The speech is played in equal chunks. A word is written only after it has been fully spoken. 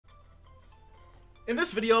In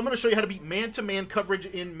this video, I'm going to show you how to beat man-to-man coverage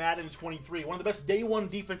in Madden 23. One of the best day one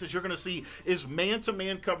defenses you're going to see is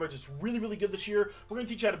man-to-man coverage. It's really, really good this year. We're going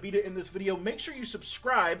to teach you how to beat it in this video. Make sure you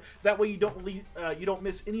subscribe. That way you don't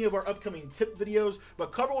miss any of our upcoming tip videos.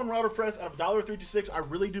 But cover one router press out of $326, I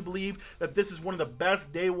really do believe that this is one of the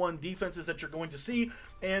best day one defenses that you're going to see.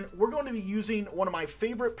 And we're going to be using one of my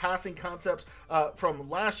favorite passing concepts from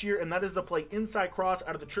last year, and that is the play inside cross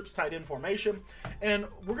out of the trips tight end formation. And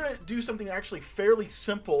we're going to do something actually fairly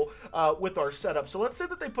simple with our setup. So let's say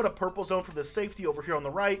that they put a purple zone for the safety over here on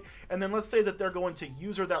the right, and then let's say that they're going to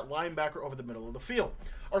user that linebacker over the middle of the field.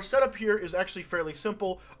 Our setup here is actually fairly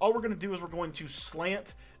simple. All we're going to do is we're going to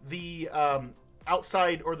slant the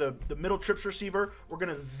outside or the middle trips receiver. We're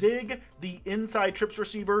going to zig the inside trips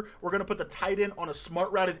receiver. We're going to put the tight end on a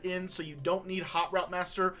smart routed in, so you don't need hot route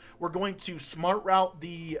master. We're going to smart route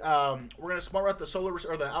the solar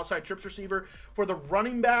or the outside trips receiver. For the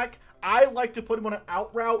running back, I like to put him on an out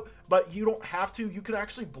route, but you don't have to. You could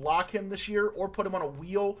actually block him this year or put him on a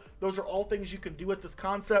wheel. Those are all things you can do with this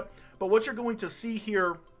concept. But what you're going to see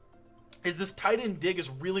here is this tight end dig is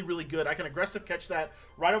really, really good. I can aggressive catch that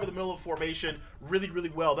right over the middle of formation really, really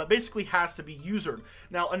well. That basically has to be usered.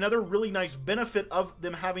 Now, another really nice benefit of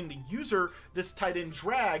them having to user this tight end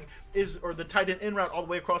drag is, or the tight end in route all the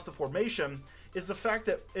way across the formation, is the fact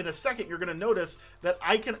that in a second you're going to notice that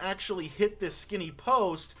I can actually hit this skinny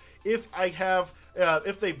post if I have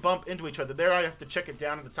if they bump into each other. There I have to check it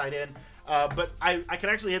down at the tight end. But I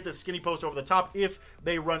can actually hit this skinny post over the top if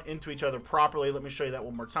they run into each other properly. Let me show you that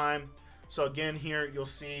one more time. So again, here you'll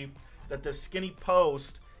see that the skinny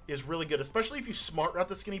post is really good, especially if you smart route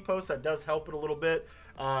the skinny post. That does help it a little bit.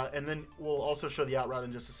 And then we'll also show the out route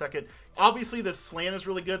in just a second. Obviously, the slant is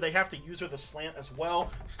really good. They have to user the slant as well.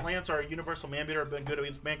 Slants are a universal man beater, have been good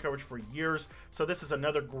against man coverage for years. So this is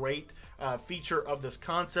another great feature of this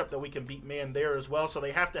concept that we can beat man there as well. So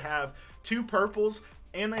they have to have two purples,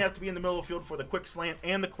 and they have to be in the middle of the field for the quick slant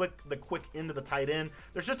and the quick into the tight end.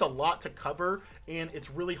 There's just a lot to cover, and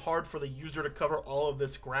it's really hard for the user to cover all of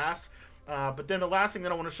this grass. But then the last thing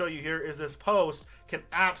that I want to show you here is this post can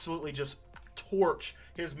absolutely just torch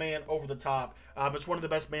his man over the top. It's one of the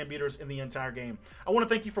best man beaters in the entire game. I want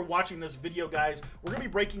to thank you for watching this video, guys. We're going to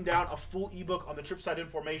be breaking down a full ebook on the trip side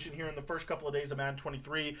information here in the first couple of days of Madden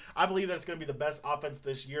 23. I believe that it's going to be the best offense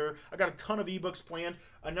this year. I got a ton of ebooks planned.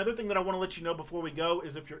 Another thing that I want to let you know before we go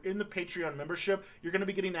is if you're in the Patreon membership, you're going to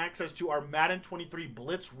be getting access to our Madden 23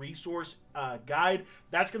 Blitz resource guide.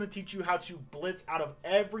 That's going to teach you how to blitz out of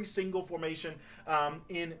every single formation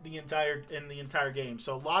in the entire game.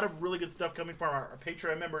 So a lot of really good stuff coming from our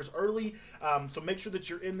Patreon members early. So make sure that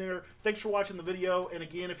you're in there. Thanks for watching the video. And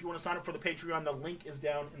again, if you want to sign up for the Patreon, the link is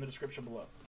down in the description below.